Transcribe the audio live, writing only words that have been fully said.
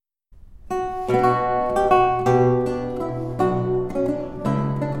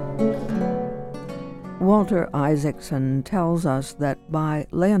Walter Isaacson tells us that by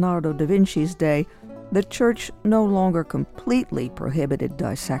Leonardo da Vinci's day, the Church no longer completely prohibited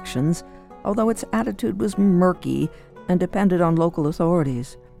dissections, although its attitude was murky and depended on local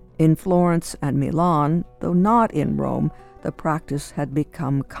authorities. In Florence and Milan, though not in Rome, the practice had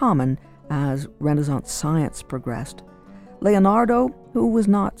become common as Renaissance science progressed. Leonardo, who was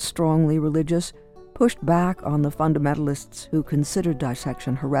not strongly religious, pushed back on the fundamentalists who considered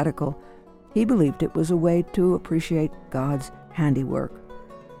dissection heretical. He believed it was a way to appreciate God's handiwork.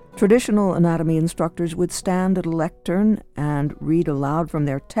 Traditional anatomy instructors would stand at a lectern and read aloud from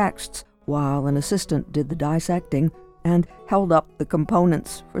their texts while an assistant did the dissecting and held up the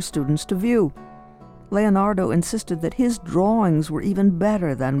components for students to view. Leonardo insisted that his drawings were even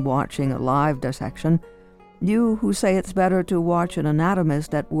better than watching a live dissection. You who say it's better to watch an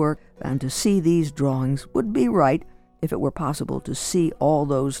anatomist at work than to see these drawings would be right if it were possible to see all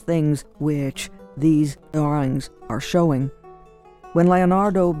those things which these drawings are showing. When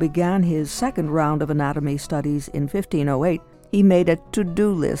Leonardo began his second round of anatomy studies in 1508, he made a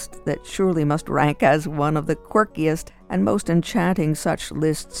to-do list that surely must rank as one of the quirkiest and most enchanting such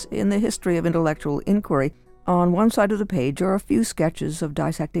lists in the history of intellectual inquiry. On one side of the page are a few sketches of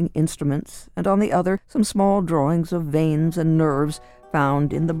dissecting instruments, and on the other some small drawings of veins and nerves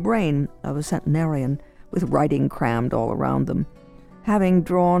found in the brain of a centenarian, with writing crammed all around them. Having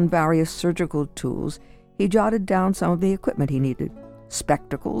drawn various surgical tools, he jotted down some of the equipment he needed: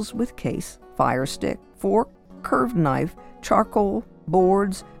 spectacles with case, fire stick, fork, curved knife, charcoal,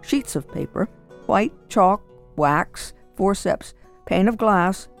 boards, sheets of paper, white, chalk, wax, forceps, pane of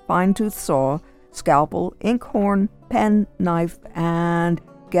glass, fine-tooth saw, scalpel, inkhorn, pen, knife, and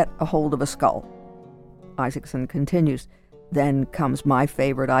get a hold of a skull. Isaacson continues, "Then comes my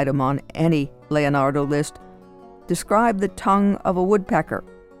favorite item on any Leonardo list. Describe the tongue of a woodpecker."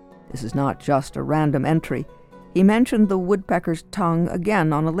 This is not just a random entry. He mentioned the woodpecker's tongue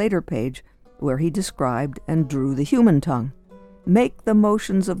again on a later page, where he described and drew the human tongue. "Make the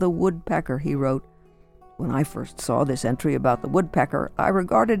motions of the woodpecker," he wrote. When I first saw this entry about the woodpecker, I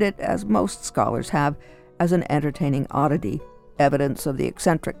regarded it, as most scholars have, as an entertaining oddity, evidence of the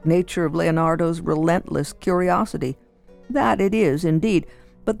eccentric nature of Leonardo's relentless curiosity. That it is, indeed,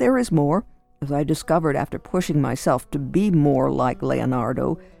 but there is more, as I discovered after pushing myself to be more like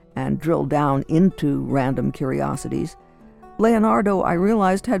Leonardo and drill down into random curiosities. Leonardo, I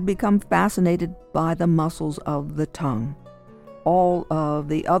realized, had become fascinated by the muscles of the tongue. All of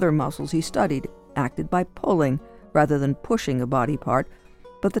the other muscles he studied acted by pulling rather than pushing a body part,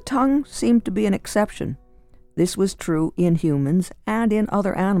 but the tongue seemed to be an exception. This was true in humans and in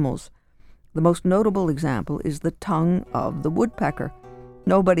other animals. The most notable example is the tongue of the woodpecker.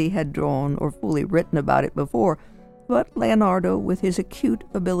 Nobody had drawn or fully written about it before, but Leonardo, with his acute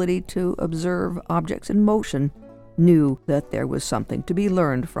ability to observe objects in motion, knew that there was something to be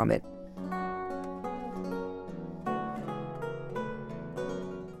learned from it.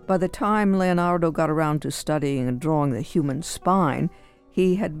 By the time Leonardo got around to studying and drawing the human spine,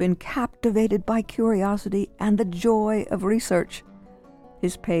 he had been captivated by curiosity and the joy of research.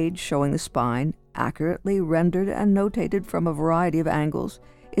 His page showing the spine, accurately rendered and notated from a variety of angles,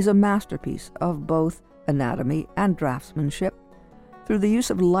 is a masterpiece of both anatomy and draftsmanship. Through the use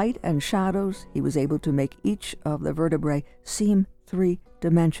of light and shadows, he was able to make each of the vertebrae seem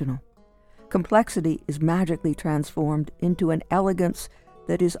three-dimensional. Complexity is magically transformed into an elegance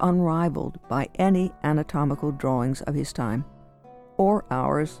that is unrivaled by any anatomical drawings of his time, or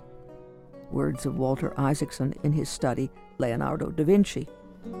ours. Words of Walter Isaacson in his study, Leonardo da Vinci.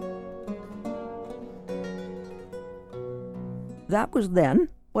 That was then.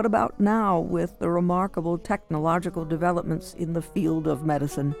 What about now, with the remarkable technological developments in the field of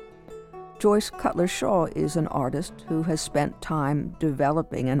medicine? Joyce Cutler Shaw is an artist who has spent time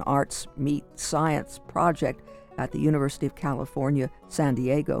developing an arts meet science project at the University of California, San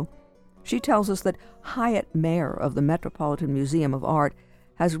Diego. She tells us that Hyatt Mayer of the Metropolitan Museum of Art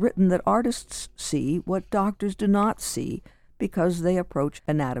has written that artists see what doctors do not see because they approach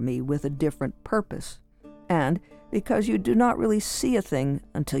anatomy with a different purpose, and because you do not really see a thing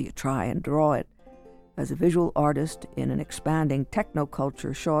until you try and draw it. As a visual artist in an expanding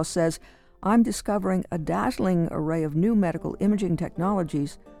technoculture, Shaw says, "I'm discovering a dazzling array of new medical imaging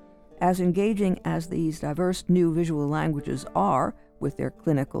technologies. As engaging as these diverse new visual languages are, with their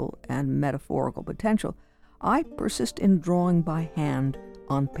clinical and metaphorical potential, I persist in drawing by hand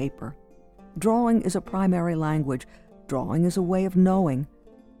on paper. Drawing is a primary language. Drawing is a way of knowing.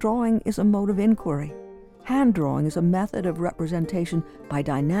 Drawing is a mode of inquiry. Hand drawing is a method of representation by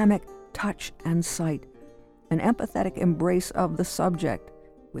dynamic, touch and sight, an empathetic embrace of the subject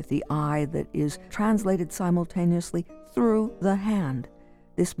with the eye that is translated simultaneously through the hand.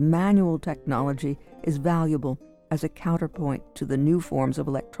 This manual technology is valuable as a counterpoint to the new forms of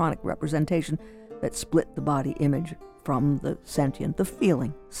electronic representation that split the body image from the sentient, the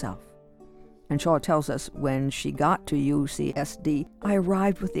feeling self. And Shaw tells us, when she got to UCSD, I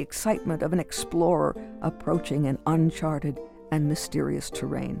arrived with the excitement of an explorer approaching an uncharted and mysterious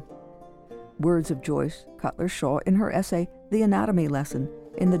terrain. Words of Joyce Cutler Shaw in her essay, The Anatomy Lesson,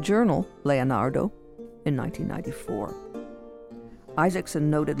 in the journal Leonardo in 1994. Isaacson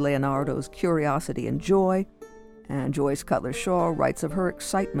noted Leonardo's curiosity and joy, and Joyce Cutler Shaw writes of her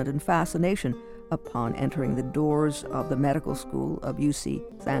excitement and fascination upon entering the doors of the medical school of UC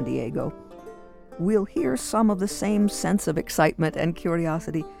San Diego. We'll hear some of the same sense of excitement and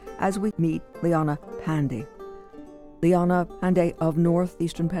curiosity as we meet Liana Pandey. Liana Pandey of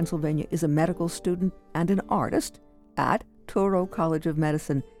northeastern Pennsylvania is a medical student and an artist at Touro College of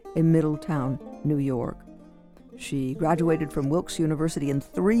Medicine in Middletown, New York. She graduated from Wilkes University in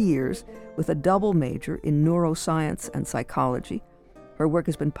 3 years with a double major in neuroscience and psychology. Her work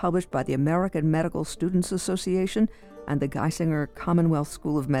has been published by the American Medical Students Association and the Geisinger Commonwealth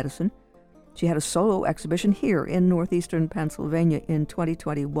School of Medicine. She had a solo exhibition here in northeastern Pennsylvania in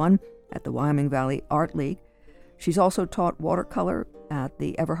 2021 at the Wyoming Valley Art League. She's also taught watercolor at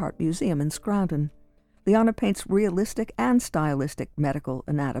the Everhart Museum in Scranton. Liana paints realistic and stylistic medical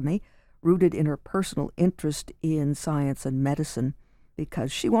anatomy, rooted in her personal interest in science and medicine,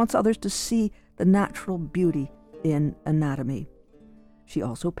 because she wants others to see the natural beauty in anatomy. She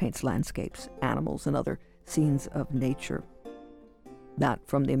also paints landscapes, animals, and other scenes of nature. That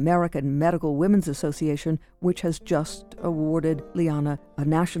from the American Medical Women's Association, which has just awarded Liana a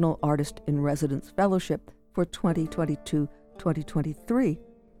National Artist in Residence Fellowship for 2022-2023.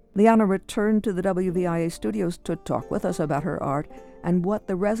 Liana returned to the WVIA studios to talk with us about her art and what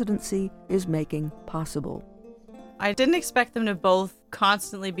the residency is making possible. I didn't expect them to both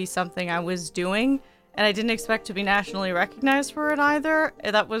constantly be something I was doing, and I didn't expect to be nationally recognized for it either.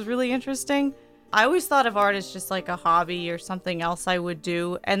 That was really interesting. I always thought of art as just like a hobby or something else I would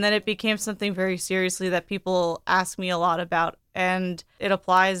do, and then it became something very seriously that people ask me a lot about, and it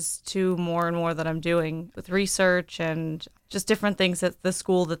applies to more and more that I'm doing with research and just different things at the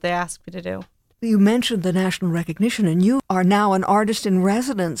school that they ask me to do. You mentioned the national recognition, and you are now an artist in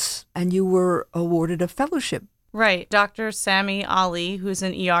residence, and you were awarded a fellowship. Right. Dr. Sami Ali, who's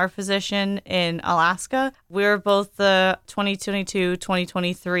an ER physician in Alaska. We're both the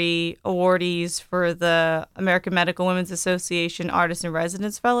 2022-2023 awardees for the American Medical Women's Association Artist in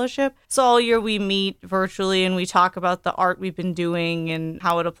Residence Fellowship. So all year we meet virtually and we talk about the art we've been doing and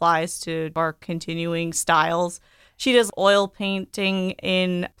how it applies to our continuing styles. She does oil painting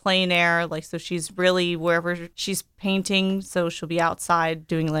in plein air, so she's really wherever she's painting, so she'll be outside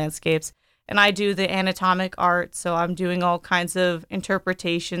doing landscapes. And I do the anatomic art, so I'm doing all kinds of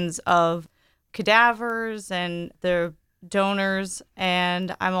interpretations of cadavers and their donors,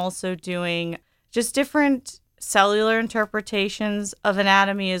 and I'm also doing just different cellular interpretations of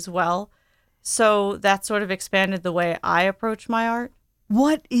anatomy as well. So that sort of expanded the way I approach my art.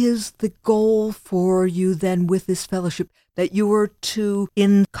 What is the goal for you then with this fellowship? That you were to,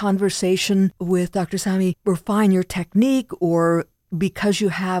 in conversation with Dr. Sami, refine your technique, or because you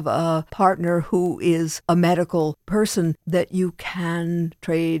have a partner who is a medical person, that you can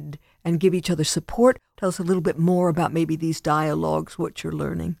trade and give each other support? Tell us a little bit more about maybe these dialogues, what you're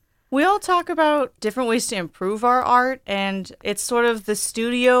learning. We all talk about different ways to improve our art, and it's sort of the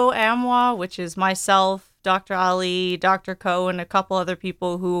studio AMWA, which is myself, Dr. Ali, Dr. Ko, and a couple other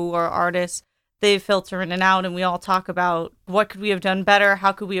people who are artists. They filter in and out, and we all talk about what could we have done better,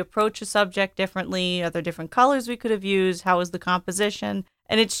 how could we approach a subject differently, are there different colors we could have used, how was the composition?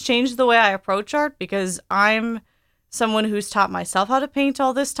 And it's changed the way I approach art because I'm someone who's taught myself how to paint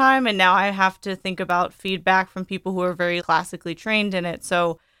all this time, and now I have to think about feedback from people who are very classically trained in it.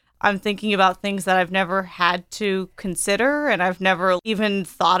 So I'm thinking about things that I've never had to consider, and I've never even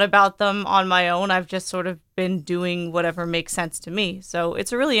thought about them on my own. I've just sort of been doing whatever makes sense to me. So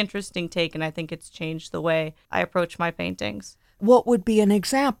it's a really interesting take, and I think it's changed the way I approach my paintings. What would be an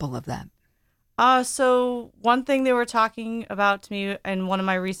example of that? So one thing they were talking about to me in one of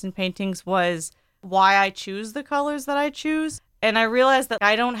my recent paintings was why I choose the colors that I choose. And I realized that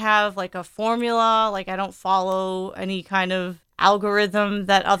I don't have a formula, I don't follow any kind of algorithm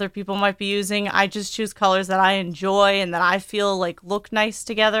that other people might be using. I just choose colors that I enjoy and that I feel look nice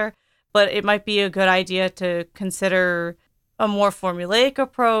together. But it might be a good idea to consider a more formulaic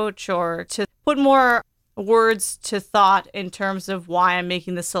approach, or to put more words to thought in terms of why I'm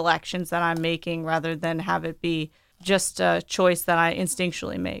making the selections that I'm making rather than have it be just a choice that I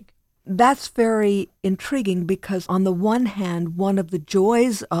instinctually make. That's very intriguing because on the one hand, one of the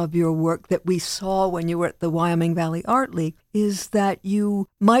joys of your work that we saw when you were at the Wyoming Valley Art League is that you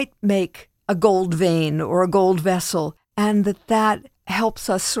might make a gold vein or a gold vessel, and that helps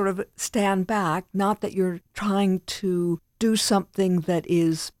us sort of stand back, not that you're trying to do something that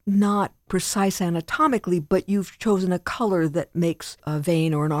is not precise anatomically, but you've chosen a color that makes a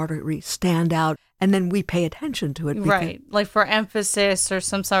vein or an artery stand out, and then we pay attention to it. Right, like for emphasis or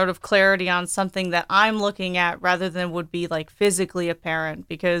some sort of clarity on something that I'm looking at rather than would be like physically apparent,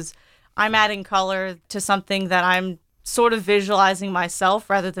 because I'm adding color to something that I'm sort of visualizing myself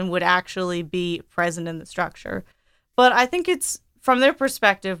rather than would actually be present in the structure. But I think it's, from their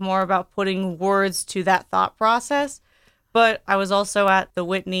perspective, more about putting words to that thought process. But I was also at the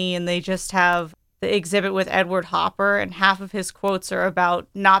Whitney, and they just have the exhibit with Edward Hopper, and half of his quotes are about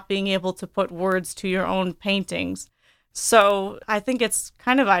not being able to put words to your own paintings. So I think it's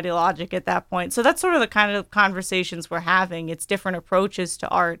kind of ideologic at that point. So that's sort of the kind of conversations we're having. It's different approaches to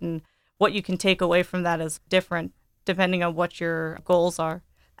art, and what you can take away from that is different depending on what your goals are.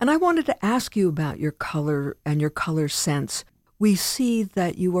 And I wanted to ask you about your color and your color sense. We see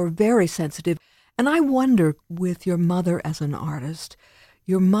that you are very sensitive. And I wonder, with your mother as an artist,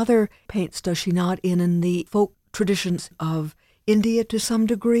 your mother paints, does she not, in the folk traditions of India to some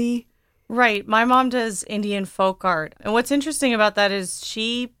degree? Right. My mom does Indian folk art. And what's interesting about that is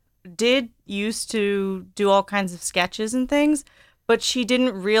she did used to do all kinds of sketches and things, but she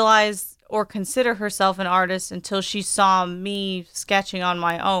didn't realize or consider herself an artist until she saw me sketching on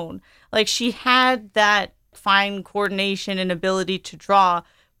my own. Like, she had that fine coordination and ability to draw,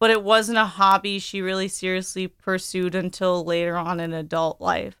 but it wasn't a hobby she really seriously pursued until later on in adult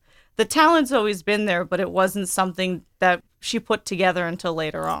life. The talent's always been there, but it wasn't something that she put together until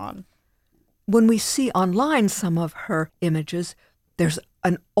later on. When we see online some of her images, there's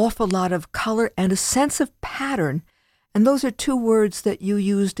an awful lot of color and a sense of pattern. And those are two words that you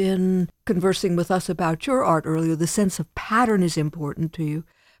used in conversing with us about your art earlier. The sense of pattern is important to you.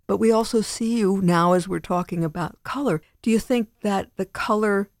 But we also see you now as we're talking about color. Do you think that the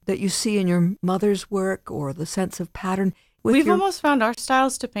color that you see in your mother's work or the sense of pattern... We've almost found our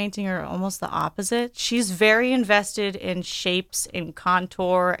styles to painting are almost the opposite. She's very invested in shapes and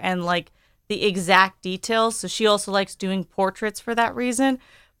contour and like the exact details. So she also likes doing portraits for that reason.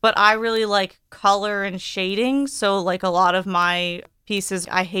 But I really like color and shading. So like a lot of my pieces,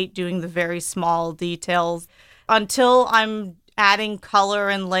 I hate doing the very small details. Until I'm adding color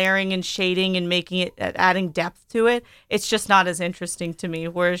and layering and shading and making it, adding depth to it, it's just not as interesting to me,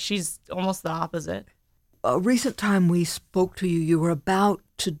 whereas she's almost the opposite. A recent time we spoke to you, you were about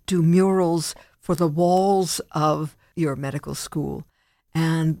to do murals for the walls of your medical school.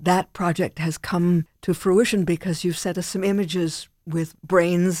 And that project has come to fruition because you've sent us some images with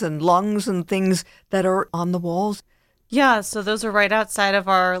brains and lungs and things that are on the walls. Yeah, so those are right outside of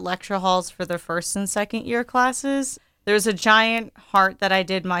our lecture halls for the first and second year classes. There's a giant heart that I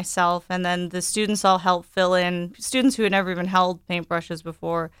did myself, and then the students all helped fill in. Students who had never even held paintbrushes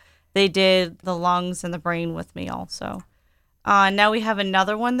before, they did the lungs and the brain with me also. Now we have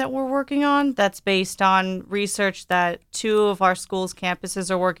another one that we're working on that's based on research that two of our school's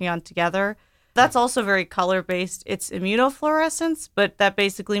campuses are working on together. That's also very color-based. It's immunofluorescence, but that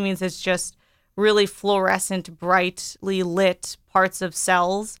basically means it's just really fluorescent, brightly lit parts of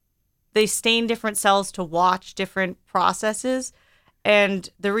cells. They stain different cells to watch different processes, and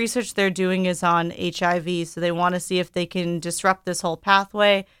the research they're doing is on HIV, so they want to see if they can disrupt this whole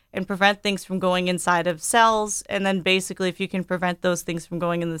pathway and prevent things from going inside of cells, and then basically if you can prevent those things from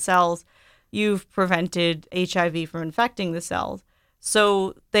going in the cells, you've prevented HIV from infecting the cells.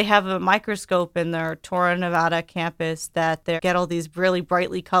 So they have a microscope in their Torre Nevada campus that they get all these really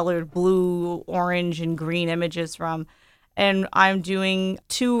brightly colored blue, orange, and green images from. And I'm doing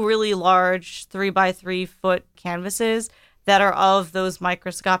two really large 3x3 foot canvases that are of those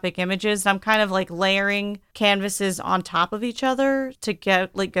microscopic images. I'm kind of like layering canvases on top of each other to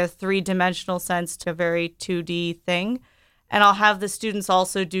get like a 3-dimensional sense to a very 2D thing. And I'll have the students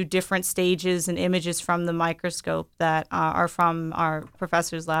also do different stages and images from the microscope that are from our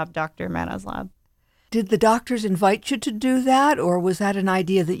professor's lab, Dr. Mana's lab. Did the doctors invite you to do that, or was that an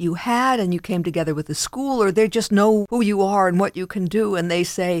idea that you had and you came together with the school, or they just know who you are and what you can do and they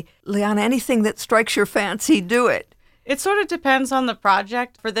say, Liana, anything that strikes your fancy, do it? It sort of depends on the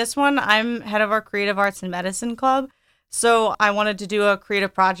project. For this one, I'm head of our Creative Arts and Medicine Club. So I wanted to do a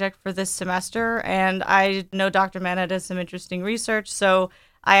creative project for this semester, and I know Dr. Mana does some interesting research, so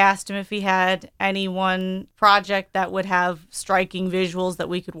I asked him if he had any one project that would have striking visuals that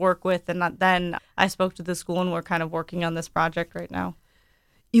we could work with. And then I spoke to the school, and we're kind of working on this project right now.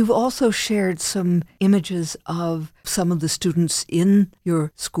 You've also shared some images of some of the students in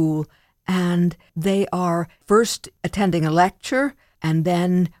your school, and they are first attending a lecture, and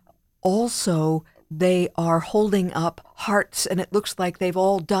then also they are holding up hearts, and it looks like they've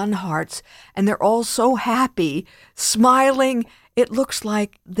all done hearts, and they're all so happy, smiling. It looks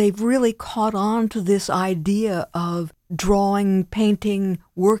like they've really caught on to this idea of drawing, painting,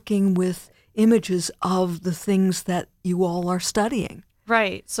 working with images of the things that you all are studying.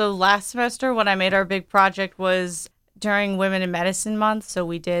 Right. So last semester when I made our big project was during Women in Medicine Month. So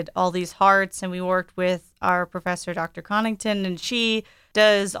we did all these hearts, and we worked with our professor, Dr. Connington, and she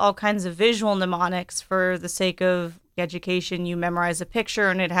does all kinds of visual mnemonics for the sake of education. You memorize a picture,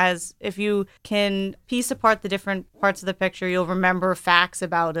 and it has, if you can piece apart the different parts of the picture, you'll remember facts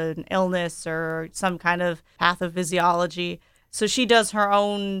about an illness or some kind of pathophysiology. So she does her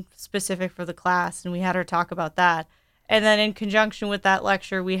own specific for the class, and we had her talk about that. And then in conjunction with that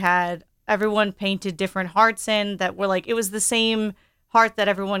lecture, we had everyone painted different hearts in that were like, it was the same heart that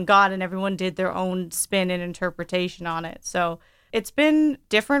everyone got, and everyone did their own spin and interpretation on it. So it's been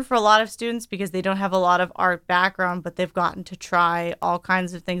different for a lot of students because they don't have a lot of art background, but they've gotten to try all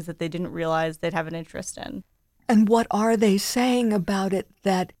kinds of things that they didn't realize they'd have an interest in. And what are they saying about it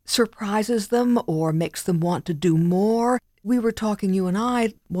that surprises them or makes them want to do more? We were talking, you and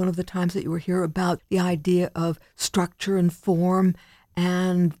I, one of the times that you were here, about the idea of structure and form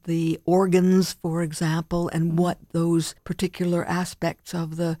and the organs, for example, and what those particular aspects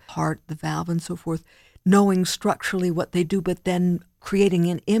of the heart, the valve, and so forth, knowing structurally what they do, but then creating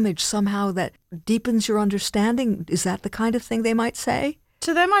an image somehow that deepens your understanding. Is that the kind of thing they might say?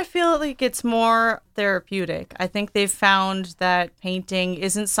 To them, I feel like it's more therapeutic. I think they've found that painting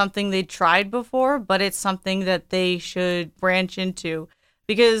isn't something they'd tried before, but it's something that they should branch into.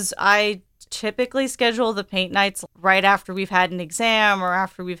 Because I typically schedule the paint nights right after we've had an exam or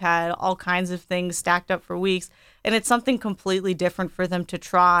after we've had all kinds of things stacked up for weeks. And it's something completely different for them to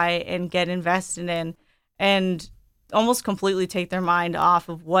try and get invested in and almost completely take their mind off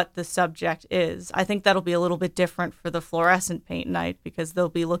of what the subject is. I think that'll be a little bit different for the fluorescent paint night because they'll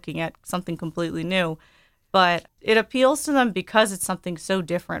be looking at something completely new. But it appeals to them because it's something so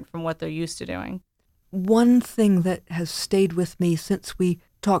different from what they're used to doing. One thing that has stayed with me since we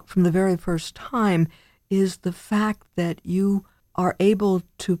talked from the very first time is the fact that you are able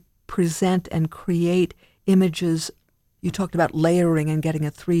to present and create images. You talked about layering and getting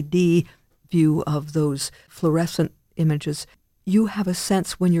a 3D view of those fluorescent images. You have a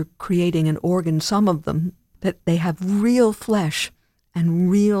sense when you're creating an organ, some of them, that they have real flesh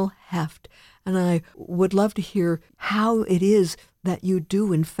and real heft. And I would love to hear how it is that you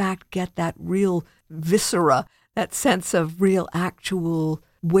do, in fact, get that real viscera, that sense of real actual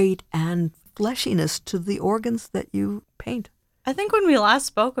weight and fleshiness to the organs that you paint. I think when we last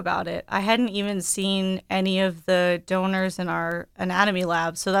spoke about it, I hadn't even seen any of the donors in our anatomy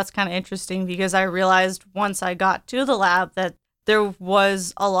lab. So that's kind of interesting because I realized once I got to the lab that there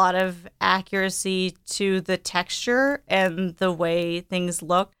was a lot of accuracy to the texture and the way things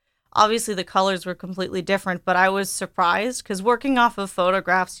looked. Obviously, the colors were completely different, but I was surprised because working off of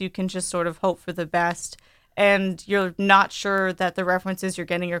photographs, you can just sort of hope for the best. And you're not sure that the references you're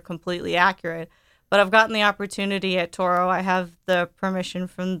getting are completely accurate. But I've gotten the opportunity at Touro. I have the permission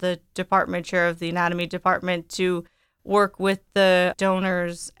from the department chair of the anatomy department to work with the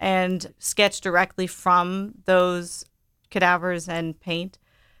donors and sketch directly from those cadavers and paint.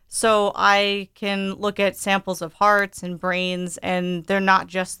 So I can look at samples of hearts and brains, and they're not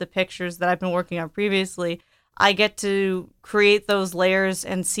just the pictures that I've been working on previously. I get to create those layers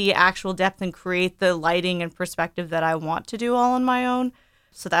and see actual depth and create the lighting and perspective that I want to do all on my own.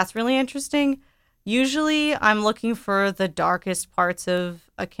 So that's really interesting. Usually I'm looking for the darkest parts of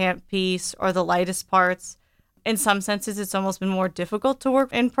a camp piece or the lightest parts. In some senses, it's almost been more difficult to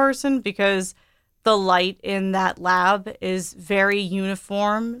work in person because the light in that lab is very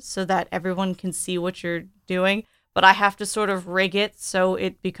uniform so that everyone can see what you're doing. But I have to sort of rig it so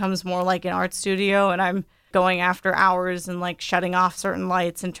it becomes more like an art studio, and I'm going after hours and like shutting off certain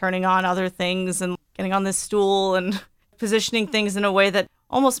lights and turning on other things and getting on this stool and positioning things in a way that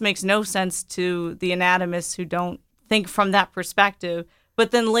almost makes no sense to the anatomists who don't think from that perspective.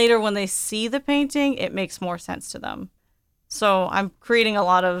 But then later when they see the painting, it makes more sense to them. So I'm creating a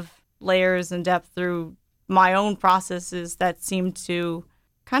lot of layers and depth through my own processes that seem to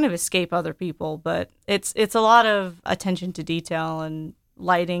kind of escape other people. But it's a lot of attention to detail and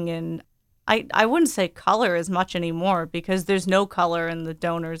lighting and I wouldn't say color as much anymore because there's no color in the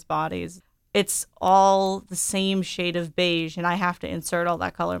donors' bodies. It's all the same shade of beige, and I have to insert all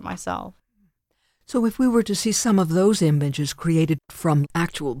that color myself. So if we were to see some of those images created from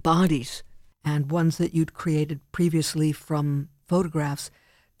actual bodies and ones that you'd created previously from photographs,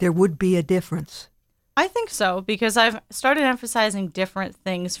 there would be a difference. I think so, because I've started emphasizing different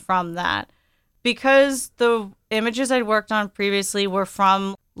things from that. Because the images I'd worked on previously were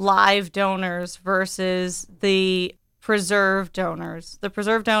from live donors versus the preserved donors. The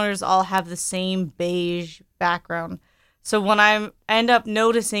preserved donors all have the same beige background. So what I end up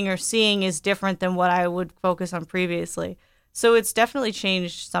noticing or seeing is different than what I would focus on previously. So it's definitely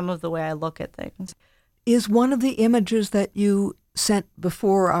changed some of the way I look at things. Is one of the images that you sent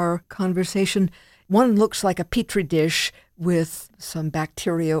before our conversation, one looks like a petri dish with some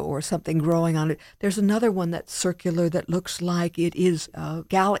bacteria or something growing on it. There's another one that's circular that looks like it is a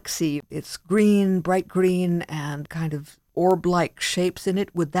galaxy. It's green, bright green, and kind of orb-like shapes in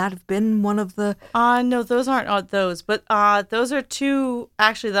it. Would that have been one of the... No, those aren't those. But those are two,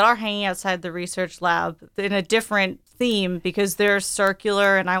 actually, that are hanging outside the research lab in a different theme because they're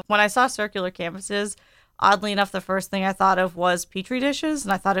circular. And when I saw circular canvases, oddly enough, the first thing I thought of was petri dishes.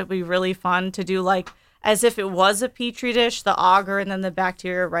 And I thought it'd be really fun to do like as if it was a petri dish, the agar and then the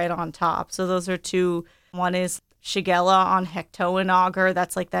bacteria right on top. So those are two. One is Shigella on Hectoan agar.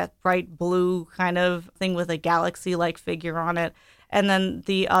 That's like that bright blue kind of thing with a galaxy-like figure on it. And then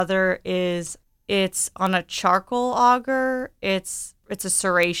the other is, it's on a charcoal agar. It's a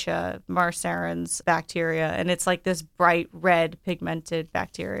Serratia marcescens bacteria, and it's like this bright red pigmented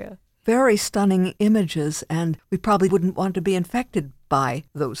bacteria. Very stunning images, and we probably wouldn't want to be infected by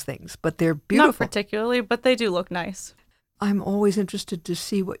those things, but they're beautiful. Not particularly, but they do look nice. I'm always interested to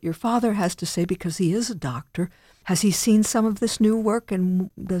see what your father has to say because he is a doctor. Has he seen some of this new work,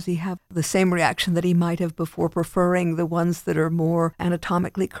 and does he have the same reaction that he might have before, preferring the ones that are more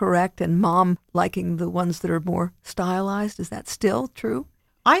anatomically correct and Mom liking the ones that are more stylized? Is that still true?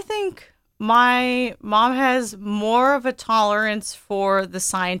 I think my mom has more of a tolerance for the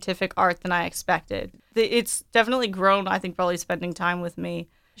scientific art than I expected. It's definitely grown, I think, probably spending time with me.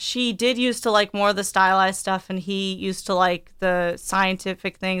 She did used to like more of the stylized stuff, and he used to like the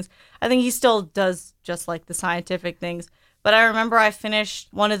scientific things. I think he still does just like the scientific things. But I remember I finished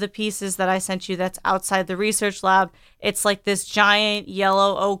one of the pieces that I sent you that's outside the research lab. It's like this giant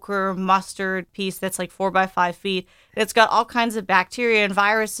yellow ochre mustard piece that's like 4 by 5 feet. It's got all kinds of bacteria and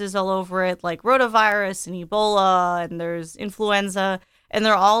viruses all over it, like rotavirus and Ebola, and there's influenza, and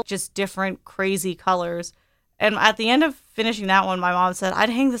they're all just different crazy colors. And at the end of finishing that one, my mom said, I'd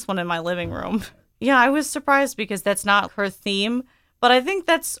hang this one in my living room. Yeah, I was surprised because that's not her theme, but I think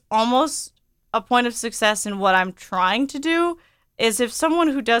that's almost a point of success in what I'm trying to do, is if someone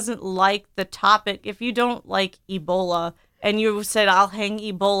who doesn't like the topic, if you don't like Ebola, and you said, I'll hang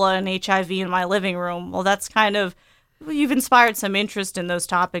Ebola and HIV in my living room, well, that's kind of, you've inspired some interest in those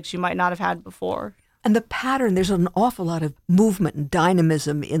topics you might not have had before. And the pattern, there's an awful lot of movement and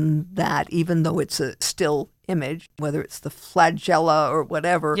dynamism in that, even though it's a still image, whether it's the flagella or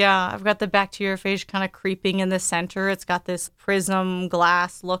whatever. Yeah, I've got the bacteriophage kind of creeping in the center. It's got this prism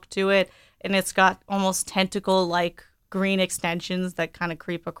glass look to it, and it's got almost tentacle-like green extensions that kind of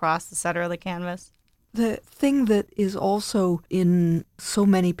creep across the center of the canvas. The thing that is also in so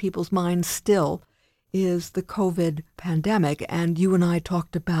many people's minds still is the COVID pandemic. And you and I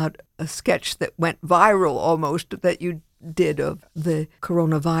talked about a sketch that went viral almost that you did of the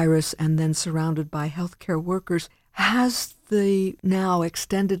coronavirus and then surrounded by healthcare workers. Has the now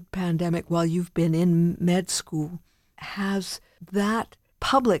extended pandemic while you've been in med school, has that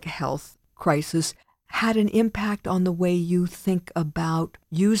public health crisis had an impact on the way you think about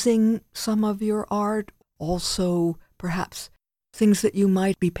using some of your art? Also, perhaps things that you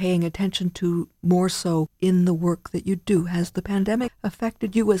might be paying attention to more so in the work that you do. Has the pandemic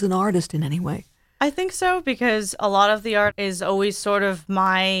affected you as an artist in any way? I think so, because a lot of the art is always sort of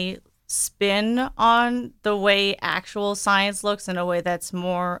my spin on the way actual science looks in a way that's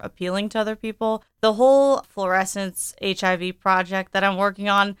more appealing to other people. The whole fluorescence HIV project that I'm working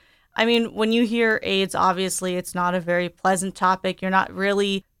on, I mean, when you hear AIDS, obviously it's not a very pleasant topic. You're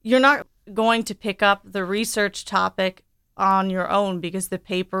not going to pick up the research topic on your own because the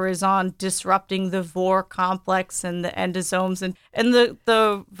paper is on disrupting the Vor complex and the endosomes, and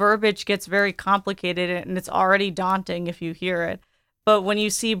the verbiage gets very complicated, and it's already daunting if you hear it. But when you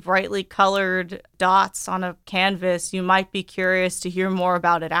see brightly colored dots on a canvas, you might be curious to hear more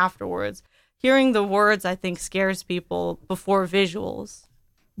about it afterwards. Hearing the words, I think, scares people before visuals.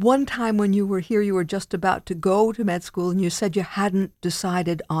 One time when you were here, you were just about to go to med school, and you said you hadn't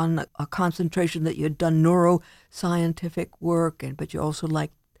decided on a concentration, that you had done neuroscientific work, but you also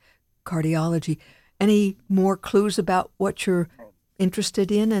liked cardiology. Any more clues about what you're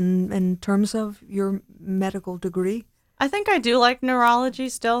interested in terms of your medical degree? I think I do like neurology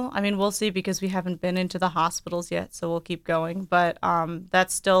still. I mean, we'll see, because we haven't been into the hospitals yet, so we'll keep going. But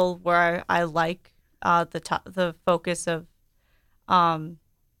that's still where I like the focus of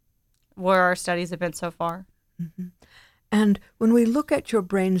where our studies have been so far. Mm-hmm. And when we look at your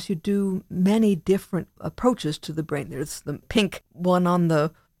brains, you do many different approaches to the brain. There's the pink one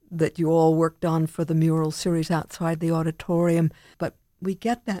that you all worked on for the mural series outside the auditorium, but we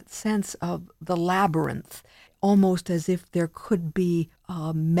get that sense of the labyrinth, almost as if there could be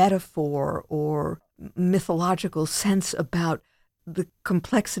a metaphor or mythological sense about the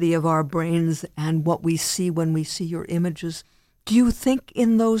complexity of our brains and what we see when we see your images. Do you think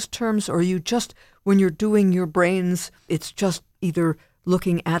in those terms, or you just, when you're doing your brains, it's just either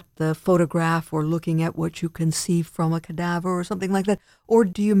looking at the photograph or looking at what you can see from a cadaver or something like that? Or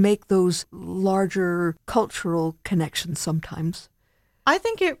do you make those larger cultural connections sometimes? I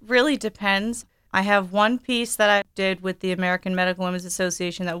think it really depends. I have one piece that I did with the American Medical Women's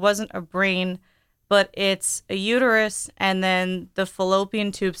Association that wasn't a brain, but it's a uterus and then the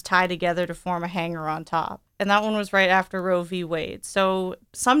fallopian tubes tie together to form a hanger on top. And that one was right after Roe v. Wade. So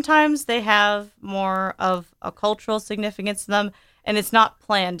sometimes they have more of a cultural significance to them, and it's not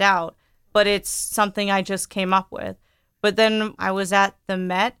planned out, but it's something I just came up with. But then I was at the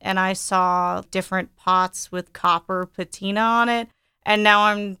Met and I saw different pots with copper patina on it. And now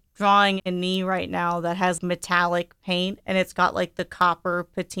I'm drawing a knee right now that has metallic paint, and it's got like the copper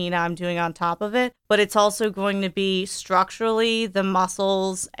patina I'm doing on top of it. But it's also going to be structurally the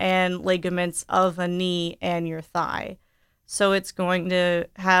muscles and ligaments of a knee and your thigh. So it's going to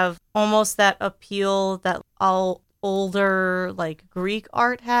have almost that appeal that all older like Greek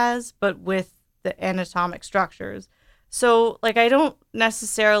art has, but with the anatomic structures. So like I don't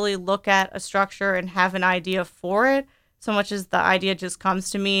necessarily look at a structure and have an idea for it, so much as the idea just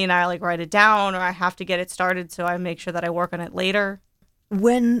comes to me and I like write it down, or I have to get it started, so I make sure that I work on it later.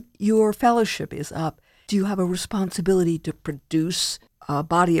 When your fellowship is up, do you have a responsibility to produce a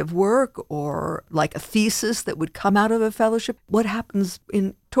body of work or like a thesis that would come out of a fellowship? What happens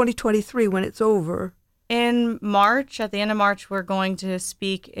in 2023 when it's over? In March, at the end of March, we're going to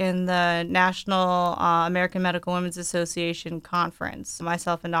speak in the National American Medical Women's Association conference.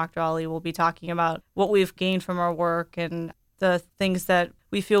 Myself and Dr. Ali will be talking about what we've gained from our work and the things that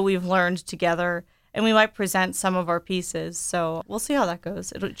we feel we've learned together. And we might present some of our pieces. So we'll see how that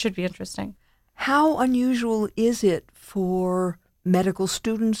goes. It should be interesting. How unusual is it for medical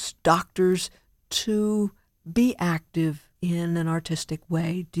students, doctors, to be active in an artistic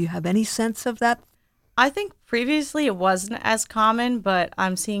way? Do you have any sense of that? I think previously it wasn't as common, but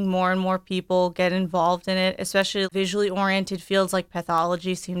I'm seeing more and more people get involved in it, especially visually oriented fields like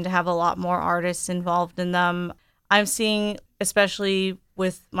pathology seem to have a lot more artists involved in them. I'm seeing, especially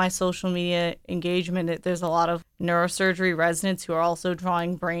with my social media engagement, there's a lot of neurosurgery residents who are also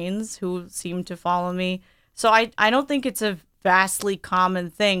drawing brains who seem to follow me. So I don't think it's a vastly common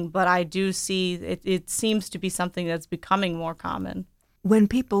thing, but I do see it seems to be something that's becoming more common. When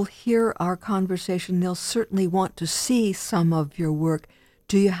people hear our conversation, they'll certainly want to see some of your work.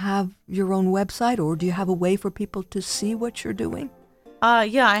 Do you have your own website, or do you have a way for people to see what you're doing?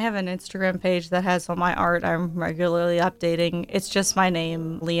 Yeah, I have an Instagram page that has all my art I'm regularly updating. It's just my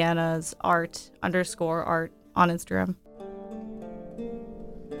name, Liana's art _art on Instagram.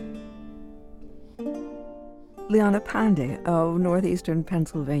 Liana Pandey of Northeastern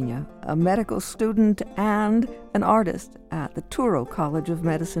Pennsylvania, a medical student and an artist at the Touro College of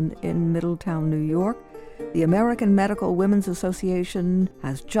Medicine in Middletown, New York. The American Medical Women's Association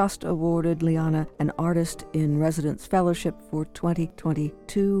has just awarded Liana an Artist in Residence Fellowship for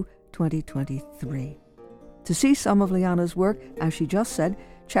 2022-2023. To see some of Liana's work, as she just said,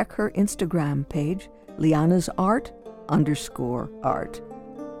 check her Instagram page, Liana's art _art.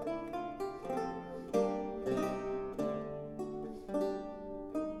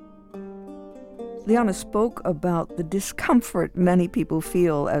 Liana spoke about the discomfort many people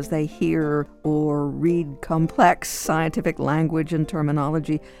feel as they hear or read complex scientific language and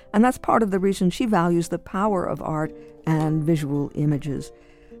terminology, and that's part of the reason she values the power of art and visual images.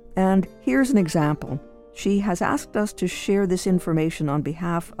 And here's an example. She has asked us to share this information on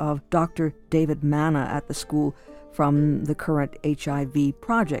behalf of Dr. David Manna at the school from the current HIV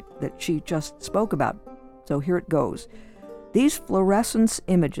project that she just spoke about. So here it goes. These fluorescence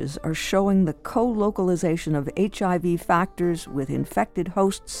images are showing the co-localization of HIV factors with infected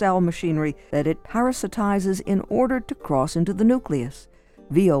host cell machinery that it parasitizes in order to cross into the nucleus.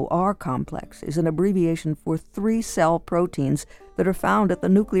 VOR complex is an abbreviation for 3 cell proteins that are found at the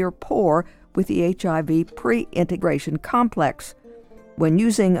nuclear pore with the HIV pre-integration complex. When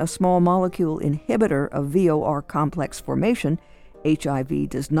using a small molecule inhibitor of VOR complex formation, HIV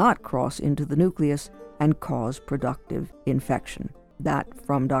does not cross into the nucleus and cause productive infection. That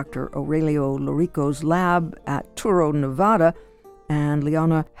from Dr. Aurelio Lorico's lab at Truro, Nevada, and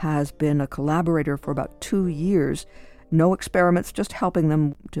Liana has been a collaborator for about 2 years. No experiments, just helping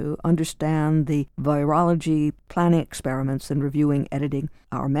them to understand the virology, planning experiments, and reviewing, editing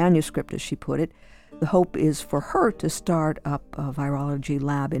our manuscript, as she put it. The hope is for her to start up a virology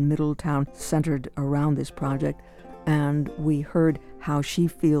lab in Middletown centered around this project. And we heard how she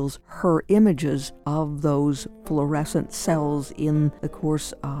feels her images of those fluorescent cells in the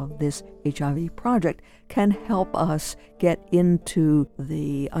course of this HIV project can help us get into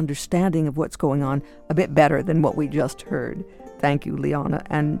the understanding of what's going on a bit better than what we just heard. Thank you, Liana.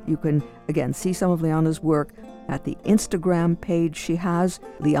 And you can, again, see some of Liana's work at the Instagram page she has,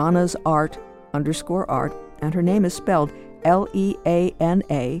 Liana's Art _art, and her name is spelled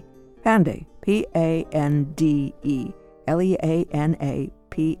Leana Pande. Pande, Leana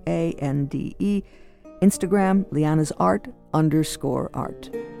Pande. Instagram, Liana's Art _art.